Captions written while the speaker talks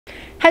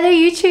Hello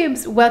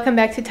YouTubes, welcome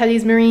back to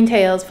Telly's Marine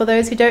Tales. For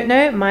those who don't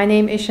know, my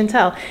name is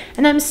Chantal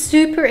and I'm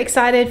super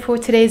excited for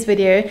today's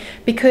video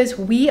because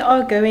we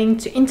are going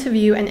to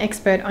interview an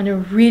expert on a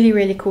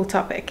really cool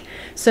topic.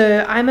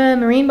 So I'm a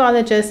marine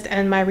biologist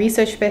and my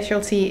research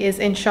specialty is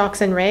in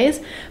sharks and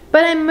rays,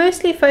 but I'm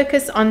mostly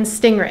focused on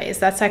stingrays.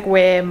 That's like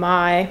where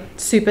my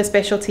super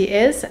specialty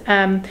is.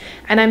 And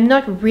I'm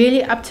not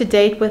really up to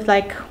date with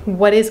like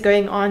what is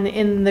going on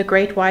in the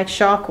great white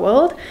shark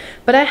world,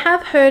 but I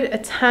have heard a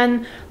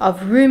ton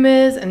of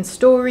rumors and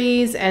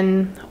stories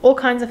and all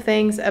kinds of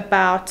things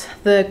about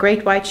the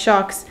great white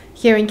sharks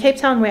here in Cape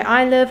Town where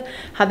I live,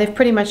 how they've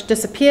pretty much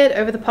disappeared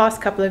over the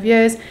past couple of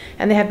years,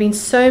 and there have been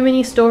so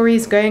many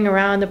stories going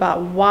around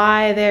about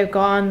why they're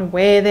gone,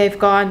 where they've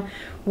gone,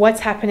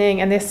 what's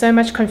happening, and there's so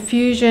much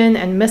confusion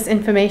and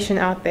misinformation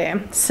out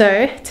there.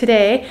 So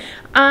today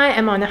I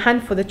am on a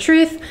hunt for the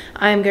truth.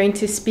 I am going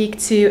to speak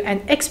to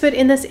an expert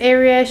in this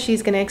area.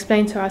 She's going to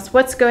explain to us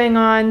what's going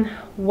on,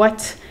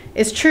 what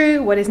is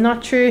true, what is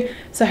not true,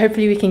 so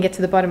hopefully we can get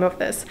to the bottom of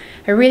this.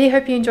 I really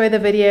hope you enjoy the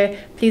video.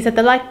 Please hit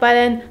the like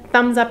button,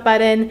 thumbs up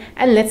button,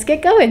 and let's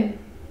get going.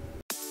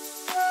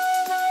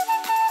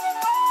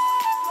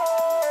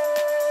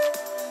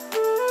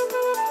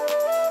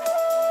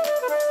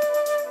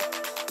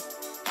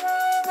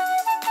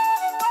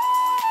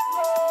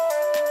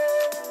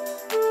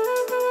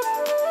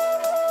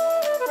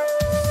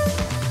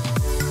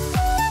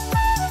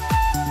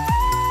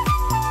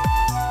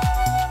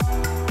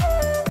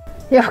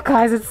 Yo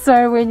guys, it's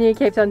so windy in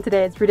Cape Town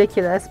today, it's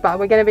ridiculous, but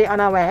we're going to be on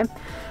our way.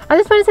 I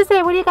just wanted to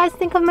say, what do you guys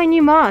think of my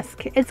new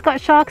mask? It's got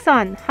sharks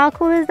on. How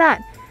cool is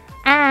that?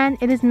 And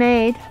it is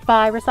made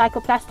by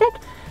recycled plastic.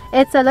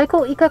 It's a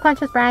local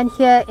eco-conscious brand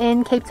here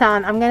in Cape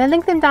Town. I'm going to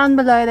link them down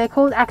below. They're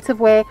called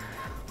Activewear.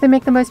 They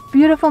make the most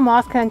beautiful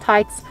masks and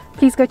tights.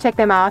 Please go check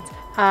them out.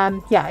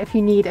 Yeah, if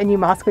you need a new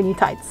mask or new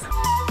tights.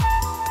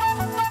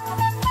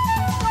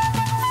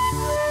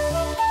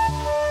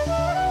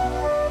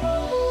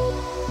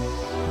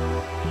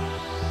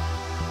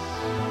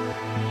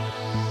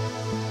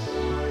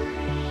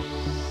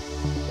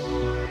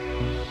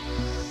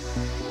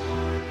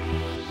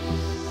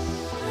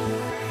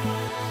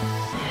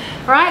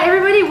 Alright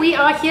everybody, we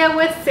are here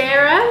with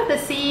Sarah, the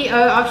CEO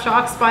of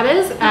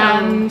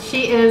SharkSpotters.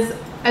 She is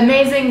an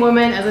amazing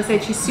woman. As I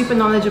said, she's super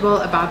knowledgeable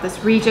about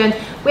this region.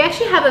 We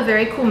actually have a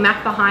very cool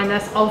map behind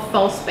us of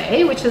False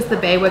Bay, which is the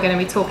bay we're going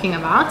to be talking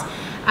about.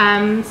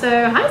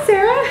 So hi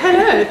Sarah.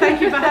 Hello,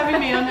 thank you for having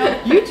me on your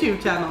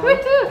YouTube channel.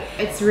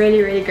 It's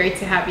really great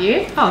to have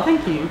you. Oh,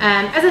 thank you.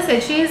 As I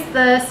said, she's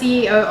the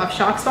CEO of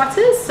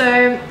SharkSpotters.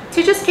 So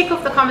to just kick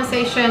off the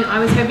conversation, I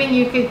was hoping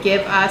you could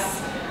give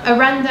us a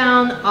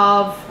rundown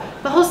of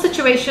the whole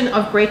situation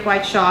of great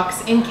white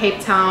sharks in Cape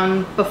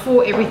Town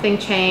before everything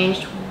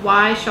changed,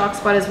 why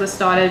SharkSpotters was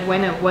started,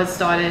 when it was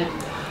started.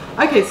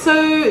 Okay,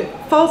 so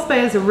False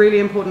Bay is a really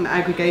important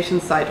aggregation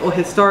site, or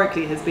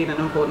historically has been an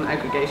important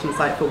aggregation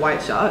site for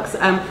white sharks.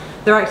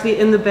 They're actually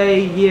in the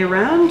bay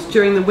year-round.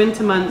 During the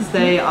winter months,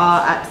 they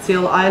are at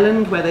Seal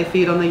Island, where they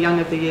feed on the young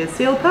of the year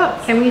seal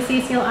pups. Can we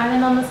see Seal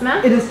Island on this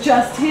map? It is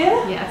just here.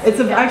 Yes. It's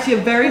actually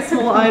a very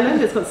small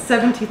island. It's got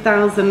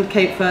 70,000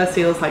 Cape fur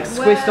seals like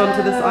squished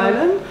onto this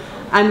island.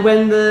 And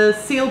when the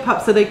seal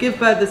pups, so they give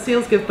birth, the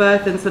seals give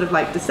birth in sort of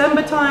like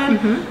December time,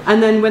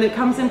 and then when it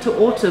comes into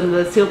autumn,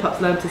 the seal pups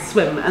learn to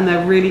swim, and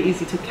they're really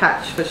easy to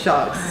catch for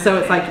sharks. So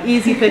it's like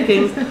easy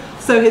pickings.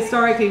 So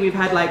historically, we've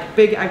had like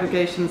big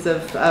aggregations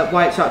of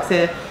white sharks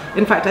here.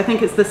 In fact, I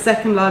think it's the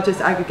second largest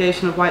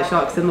aggregation of white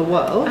sharks in the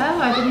world. Oh,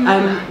 I didn't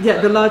know that.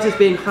 Yeah, the largest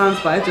being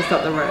Bay, just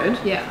up the road.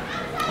 Yeah.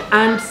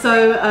 And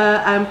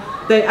so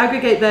they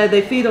aggregate there,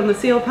 they feed on the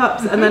seal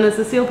pups, and then as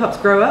the seal pups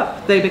grow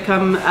up, they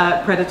become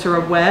predator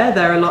aware.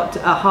 They're a lot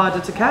harder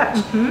to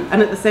catch.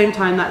 And at the same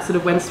time, that's sort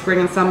of when spring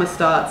and summer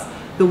starts,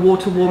 the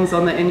water warms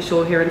on the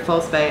inshore here in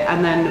False Bay,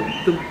 and then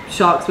the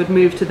sharks would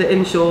move to the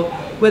inshore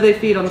where they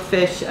feed on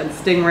fish and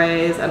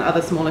stingrays and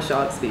other smaller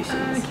shark species.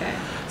 Okay.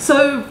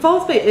 So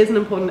False Bay is an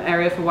important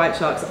area for white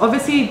sharks.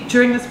 Obviously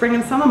during the spring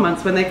and summer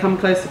months when they come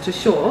closer to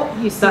shore,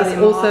 that's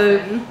also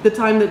the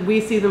time that we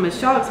see them as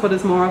shark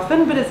spotters more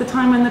often, but it's a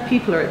time when the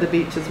people are at the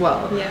beach as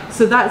well. Yeah.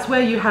 So that's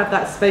where you have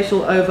that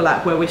spatial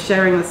overlap where we're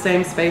sharing the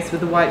same space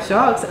with the white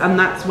sharks, and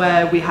that's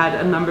where we had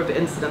a number of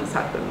incidents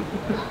happen.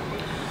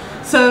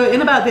 So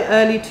in about the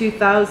early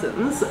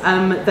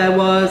 2000s, there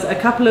was a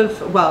couple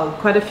of, well,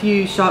 quite a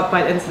few shark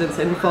bite incidents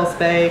in False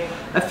Bay.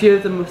 A few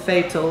of them were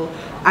fatal.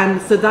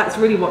 And so that's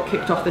really what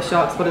kicked off the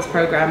SharkSpotters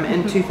program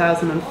in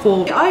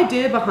 2004. The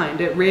idea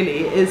behind it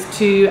really is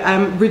to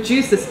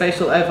reduce the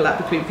spatial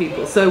overlap between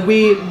people. So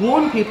we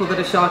warn people that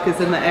a shark is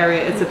in the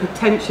area, it's a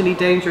potentially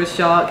dangerous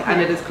shark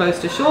and it is close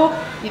to shore.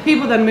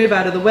 People then move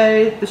out of the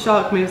way, the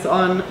shark moves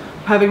on,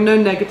 having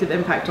no negative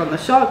impact on the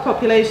shark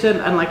population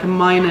and like a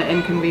minor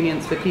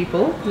inconvenience for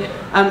people.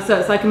 So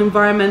it's like an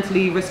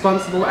environmentally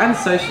responsible and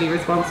socially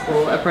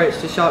responsible approach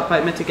to shark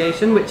bite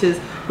mitigation, which is,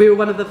 we were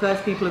one of the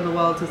first people in the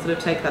world to sort of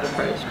take that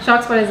approach.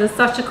 SharkSpotters is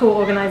such a cool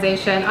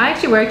organization. I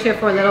actually worked here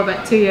for a little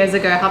bit 2 years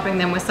ago helping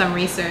them with some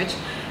research.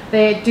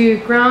 They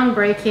do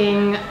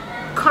groundbreaking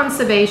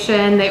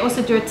conservation. They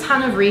also do a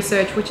ton of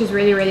research, which is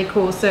really, really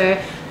cool. So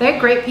they're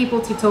great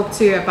people to talk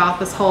to about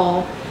this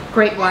whole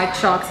great white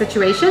shark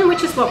situation,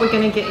 which is what we're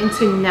going to get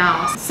into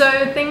now. So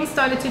things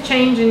started to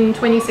change in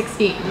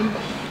 2016.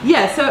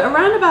 Yeah, so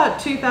around about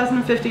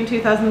 2015,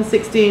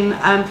 2016,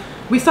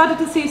 we started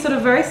to see sort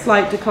of very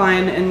slight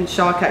decline in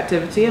shark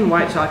activity and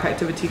white shark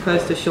activity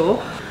close to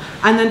shore.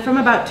 And then from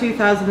about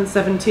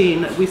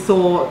 2017, we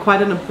saw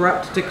quite an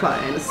abrupt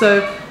decline.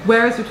 So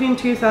whereas between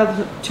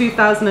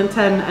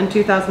 2010 and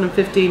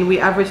 2015, we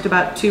averaged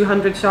about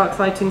 200 shark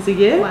sightings a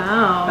year.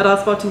 Wow. At our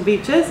spotting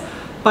beaches.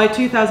 By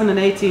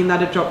 2018, that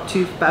had dropped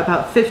to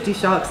about 50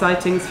 shark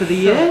sightings for the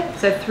year.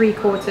 So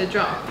 3/4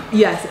 drop.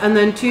 Yes, and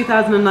then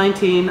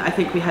 2019, I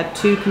think we had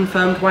 2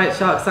 confirmed white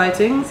shark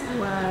sightings.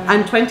 Wow.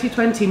 And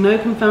 2020, no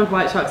confirmed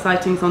white shark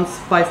sightings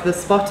by the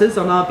spotters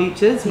on our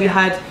beaches. We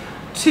had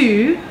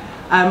 2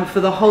 for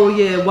the whole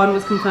year. One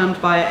was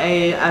confirmed by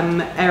a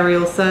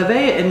aerial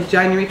survey in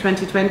January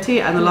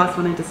 2020, and the last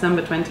one in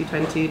December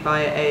 2020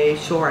 by a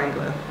shore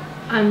angler.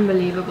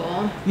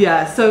 Unbelievable.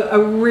 Yeah, so a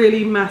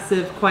really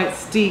massive, quite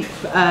steep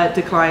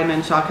decline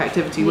in shark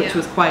activity, which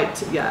was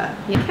quite,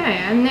 Okay,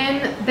 and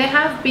then there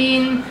have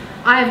been,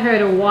 I've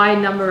heard a wide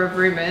number of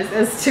rumors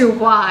as to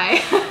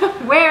why.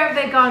 Where have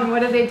they gone?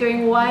 What are they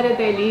doing? Why did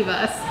they leave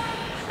us?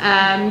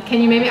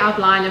 Can you maybe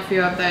outline a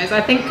few of those?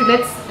 I think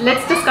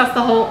let's discuss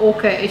the whole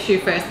orca issue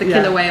first, the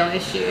killer whale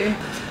issue.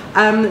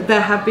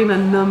 There have been a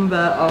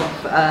number of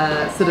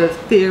sort of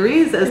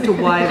theories as to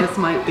why this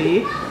might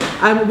be.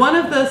 One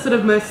of the sort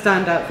of most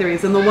standout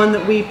theories, and the one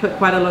that we put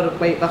quite a lot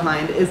of weight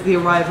behind, is the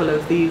arrival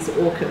of these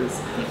orcas.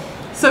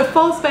 So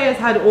False Bay has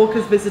had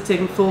orcas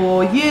visiting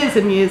for years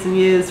and years and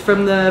years.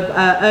 From the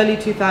early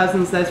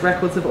 2000s, there's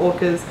records of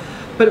orcas.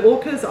 But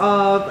orcas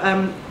are,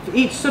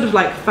 each sort of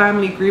like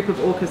family group of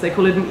orcas, they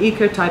call it an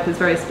ecotype, is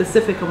very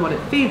specific on what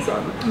it feeds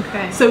on.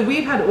 Okay. So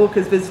we've had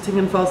orcas visiting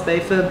in False Bay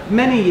for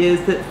many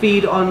years that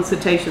feed on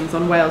cetaceans,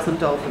 on whales and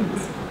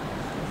dolphins.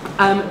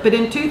 But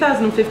in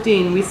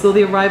 2015, we saw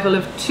the arrival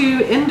of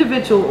 2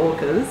 individual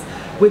orcas,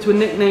 which were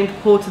nicknamed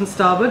port and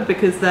starboard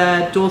because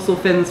their dorsal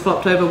fins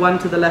flopped over, one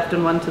to the left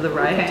and one to the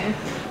right. Okay.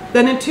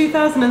 Then in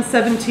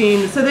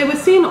 2017, so they were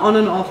seen on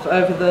and off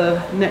over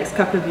the next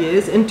couple of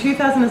years. In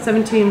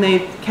 2017,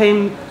 they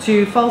came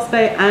to False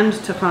Bay and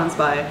to France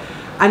Bay.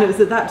 And it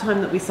was at that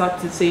time that we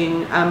started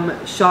seeing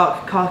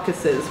shark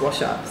carcasses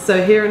wash up.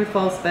 So here in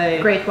False Bay...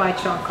 Great white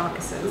shark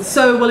carcasses.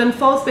 So, well, in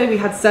False Bay we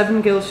had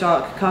 7 gill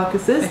shark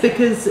carcasses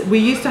because we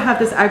used to have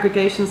this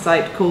aggregation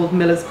site called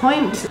Miller's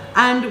Point.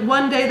 And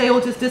one day they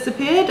all just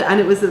disappeared, and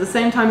it was at the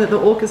same time that the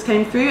orcas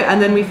came through,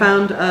 and then we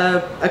found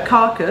a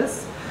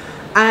carcass.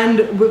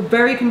 And we're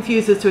very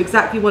confused as to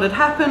exactly what had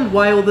happened,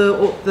 why all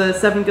the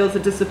 7 gills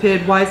had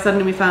disappeared, why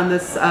suddenly we found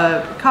this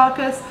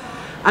carcass.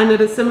 And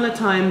at a similar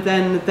time,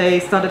 then they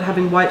started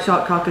having white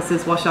shark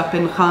carcasses wash up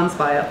in Gans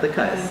Bay up the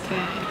coast.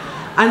 Okay.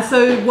 And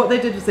so what they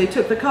did was they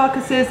took the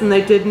carcasses and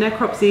they did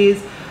necropsies,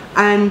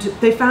 and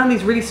they found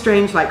these really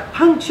strange like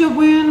puncture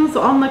wounds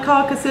on the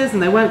carcasses,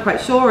 and they weren't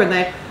quite sure, and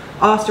they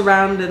asked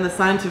around in the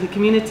scientific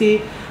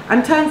community,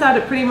 and turns out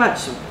it pretty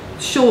much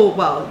sure,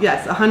 well,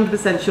 yes,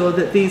 100% sure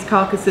that these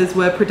carcasses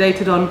were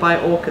predated on by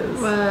orcas.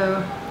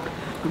 Whoa.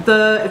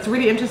 It's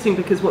really interesting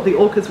because what the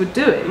orcas were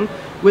doing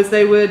was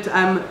they would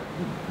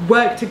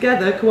work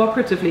together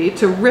cooperatively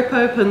to rip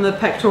open the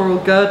pectoral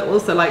girdle,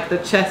 so like the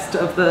chest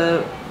of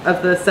the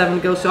 7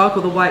 gill shark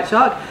or the white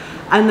shark,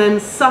 and then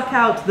suck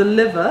out the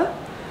liver.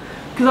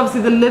 Because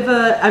obviously the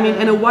liver, I mean,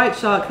 in a white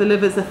shark, the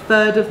liver is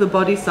 1/3 of the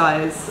body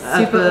size.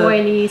 Super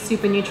oily,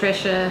 super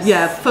nutritious.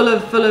 Yeah, full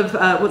of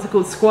what's it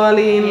called,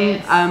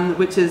 squalene, yes.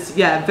 Which is,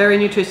 yeah, very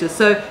nutritious.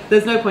 So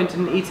there's no point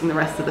in eating the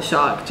rest of the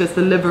shark, just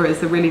the liver is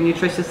the really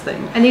nutritious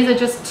thing. And these are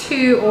just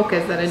 2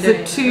 orcas that are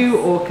doing So 2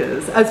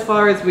 orcas, as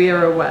far as we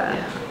are aware.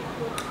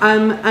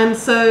 Yeah. And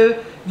so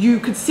you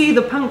could see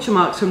the puncture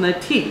marks from their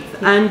teeth,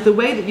 and the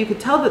way that you could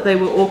tell that they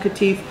were orca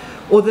teeth,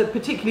 or that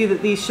particularly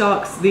that these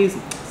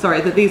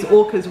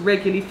orcas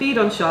regularly feed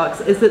on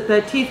sharks, is that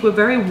their teeth were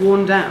very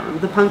worn down.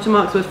 The puncture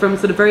marks were from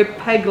sort of very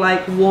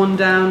peg-like worn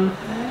down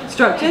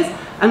structures,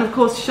 and of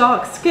course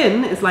shark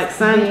skin is like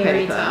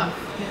sandpaper.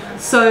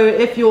 So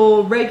if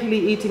you're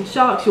regularly eating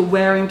sharks, you're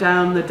wearing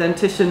down the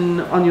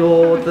dentition on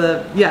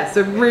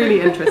so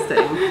really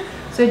interesting.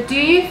 So do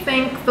you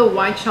think the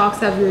white sharks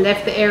have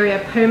left the area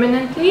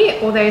permanently,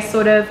 or they're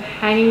sort of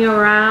hanging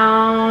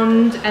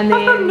around and then...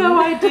 I've got no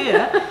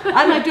idea.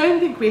 And I don't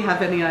think we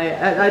have any,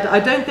 I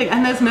don't think,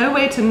 and there's no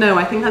way to know.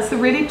 I think that's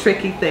the really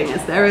tricky thing,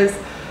 is there is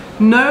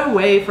no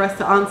way for us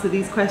to answer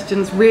these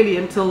questions really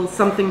until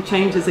something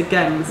changes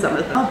again, some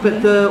of them.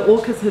 But the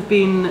orcas have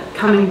been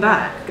coming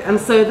back, and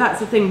so that's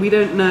the thing, we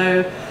don't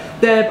know.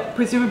 They're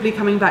presumably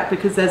coming back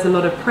because there's a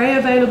lot of prey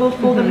available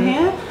for them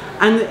here.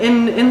 And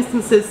in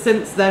instances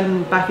since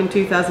then, back in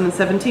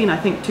 2017, I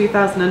think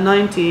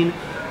 2019,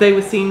 they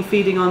were seen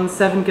feeding on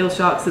 7 gill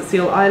sharks at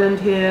Seal Island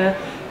here.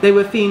 They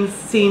were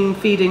seen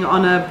feeding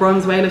on a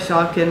bronze whaler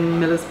shark in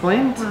Miller's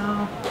Point.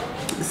 Wow.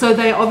 So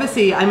they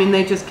obviously, I mean,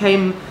 they just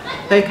came,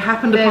 they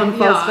happened upon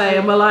False Bay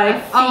and were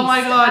like, oh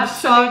my god,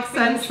 Shark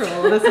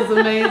Central, this is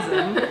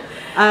amazing.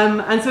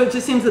 And so it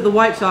just seems that the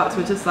white sharks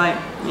were just like,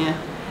 yeah.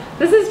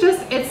 This is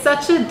just, it's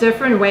such a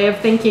different way of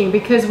thinking,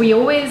 because we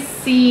always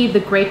see the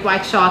great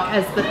white shark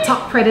as the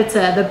top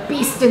predator, the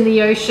beast in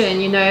the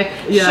ocean, you know,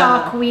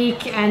 Shark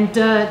Week and,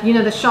 you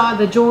know,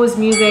 the Jaws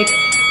music.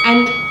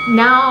 And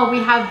now we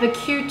have the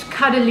cute,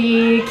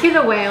 cuddly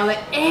killer whale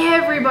that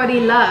everybody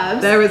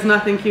loves. There is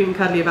nothing cute and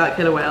cuddly about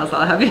killer whales,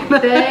 I'll have you know.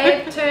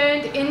 They've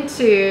turned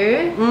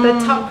into the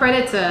top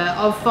predator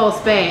of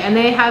False Bay, and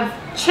they have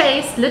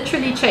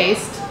literally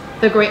chased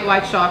the great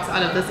white sharks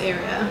out of this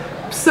area.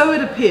 So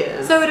it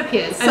appears. So it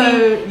appears. So,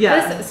 I mean,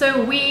 yeah.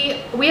 So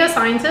we are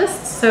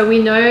scientists, so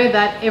we know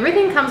that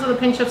everything comes with a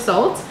pinch of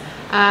salt.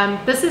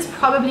 This is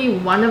probably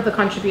one of the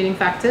contributing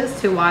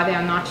factors to why they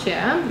are not here.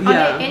 Are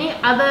there any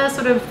other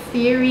sort of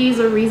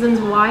theories or reasons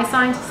why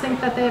scientists think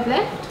that they've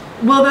left?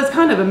 Well, there's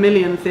kind of a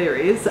million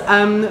theories,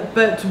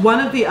 but one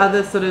of the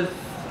other sort of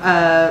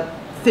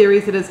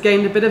theories that has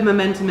gained a bit of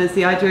momentum is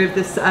the idea of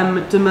this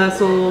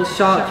demersal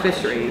shark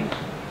fishery.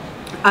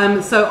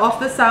 So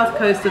off the south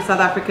coast of South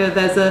Africa,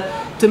 there's a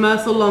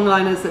demersal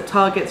longliners that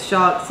targets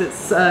sharks. It's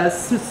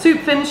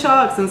soup fin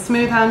sharks and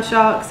smoothhound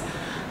sharks,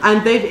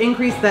 and they've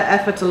increased their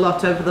effort a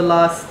lot over the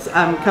last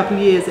couple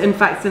of years. In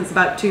fact, since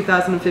about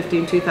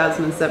 2015,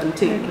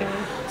 2017. Okay.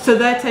 So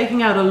they're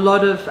taking out a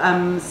lot of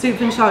soup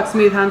fin sharks,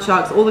 smoothhound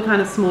sharks, all the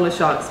kind of smaller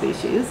shark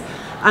species.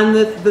 And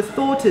the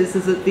thought is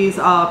that these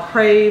are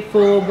prey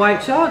for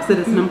white sharks, that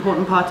it's an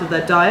important part of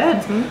their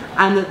diet,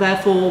 and that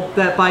therefore,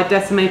 that by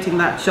decimating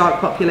that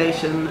shark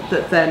population,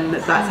 that then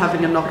that's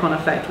having a knock-on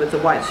effect with the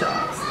white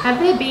sharks.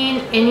 Have there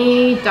been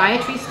any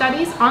dietary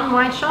studies on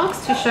white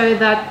sharks to show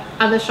that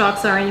other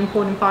sharks are an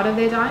important part of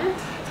their diet?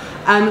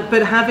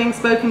 But having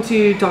spoken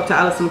to Dr.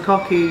 Alison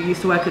Koch, who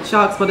used to work at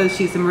SharkSpotters,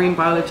 she's a marine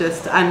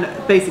biologist and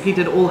basically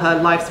did all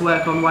her life's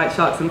work on white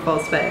sharks in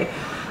False Bay.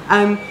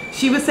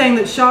 She was saying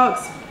that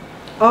sharks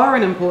are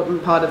an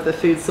important part of the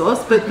food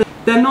source, but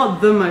they're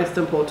not the most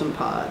important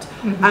part.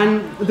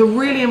 And the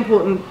really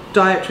important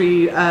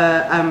dietary,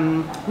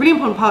 really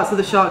important parts of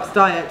the shark's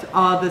diet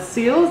are the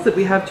seals that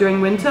we have during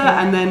winter,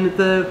 and then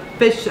the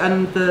fish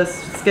and the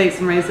skates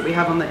and rays that we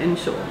have on the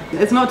inshore.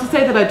 It's not to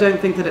say that I don't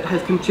think that it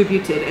has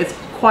contributed. It's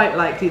quite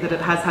likely that it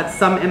has had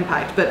some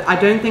impact, but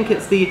I don't think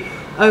it's the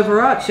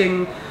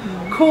overarching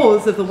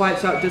cause of the white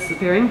shark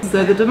disappearing.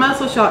 So the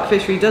demersal shark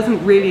fishery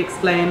doesn't really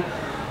explain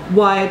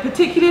why,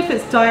 particularly if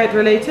it's diet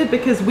related,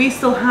 because we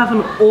still have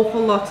an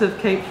awful lot of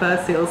Cape fur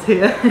seals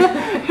here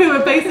who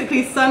are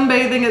basically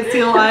sunbathing at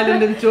Seal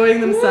Island,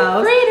 enjoying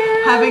themselves,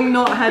 having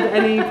not had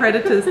any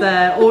predators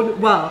there, or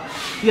well,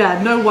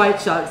 yeah, no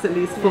white sharks at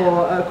least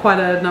for quite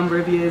a number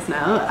of years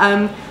now.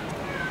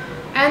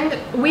 And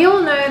we all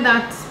know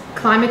that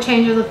climate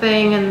change is a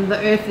thing, and the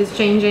earth is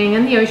changing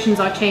and the oceans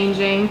are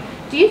changing.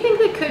 Do you think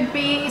there could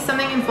be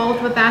something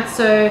involved with that?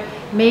 So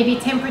maybe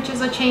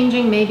temperatures are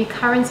changing, maybe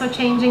currents are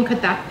changing.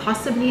 Could that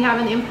possibly have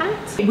an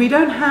impact? We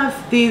don't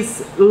have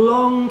these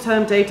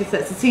long-term data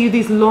sets to see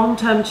these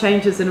long-term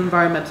changes in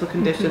environmental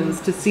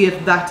conditions to see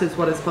if that is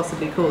what has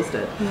possibly caused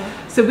it.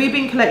 So we've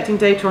been collecting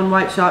data on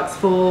white sharks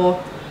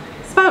for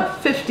it's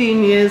about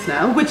 15 years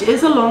now, which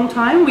is a long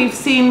time. We've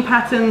seen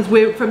patterns.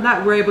 From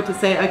that we're able to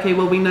say, okay,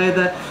 well, we know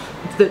that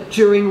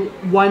during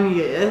 1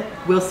 year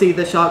we'll see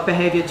the shark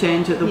behavior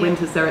change at the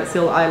winters there at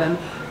Seal Island,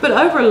 but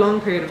over a long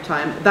period of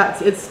time,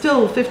 it's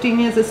still 15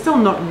 years, it's still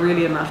not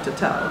really enough to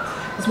tell.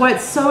 That's why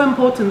it's so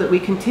important that we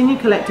continue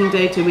collecting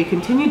data, we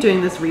continue doing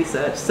this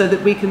research so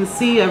that we can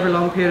see over a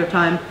long period of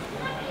time,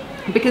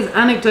 because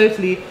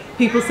anecdotally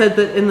people said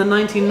that in the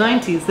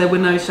 1990s there were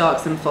no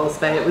sharks in False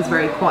Bay, it was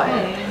very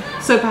quiet.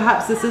 So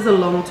perhaps this is a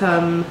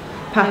long-term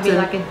pattern. Maybe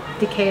like a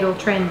decadal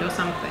trend or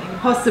something.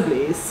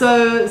 Possibly.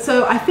 So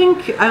I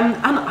think, and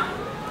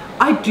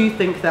I do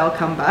think they'll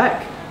come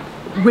back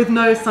with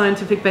no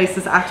scientific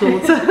basis at all.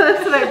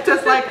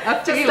 Just like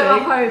a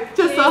feeling.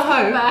 Just a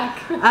hope.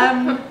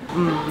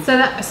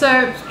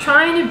 So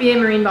trying to be a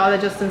marine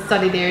biologist and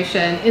study the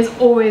ocean is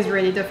always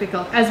really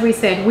difficult. As we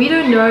said, we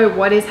don't know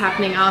what is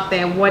happening out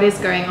there, what is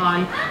going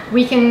on.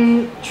 We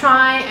can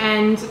try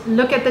and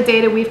look at the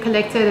data we've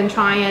collected and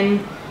try and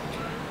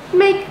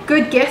make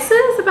good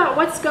guesses about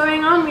what's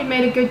going on. We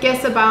made a good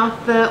guess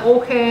about the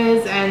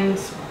orcas,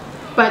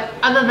 but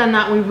other than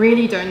that we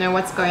really don't know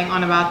what's going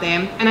on about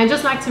them. And I'd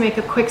just like to make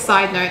a quick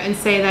side note and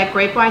say that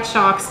great white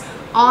sharks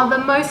are the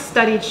most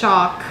studied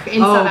shark in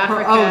South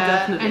Africa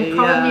and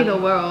probably the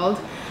world.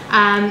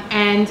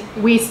 And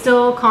we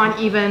still can't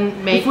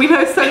even make we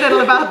know so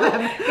little about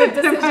them good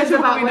decisions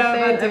about what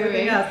they're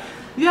doing.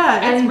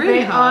 Yeah, it's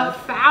really hard.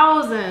 There are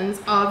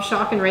thousands of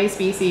shark and ray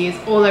species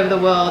all over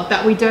the world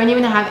that we don't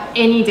even have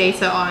any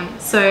data on.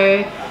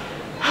 So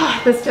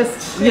there's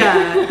just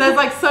there's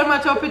like so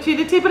much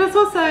opportunity, but it's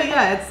also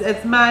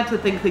it's mad to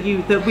think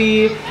that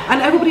we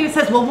and everybody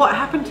says, well, what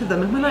happened to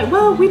them? And we're like,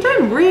 well, we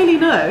don't really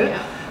know.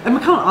 and we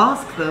can't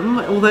ask them,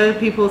 although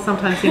people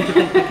sometimes seem to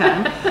think we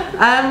can.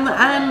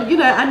 And you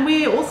know, and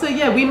we also,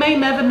 yeah, we may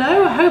never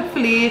know.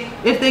 Hopefully,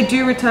 if they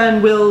do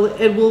return,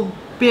 it will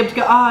be able to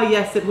go, ah,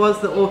 yes, it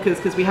was the orcas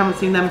because we haven't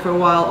seen them for a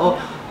while,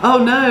 or oh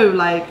no,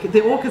 like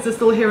the orcas are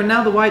still here and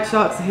now the white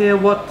sharks are here,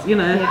 what, you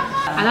know.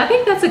 Yeah. And I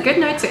think that's a good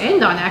note to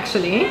end on,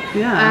 actually.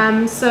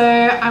 Yeah. So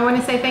I want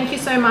to say thank you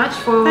so much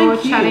for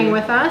chatting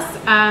with us.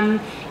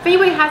 If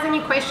anybody has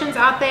any questions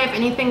out there, if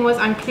anything was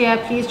unclear,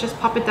 please just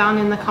pop it down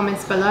in the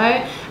comments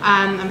below.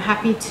 I'm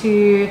happy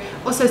to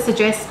also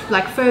suggest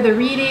like further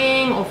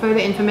reading or further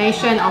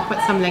information. I'll put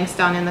some links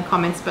down in the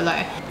comments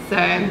below. So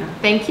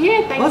thank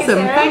you. Thank you,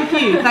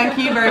 Sarah. Thank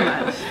you very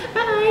much.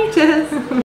 Bye. Cheers.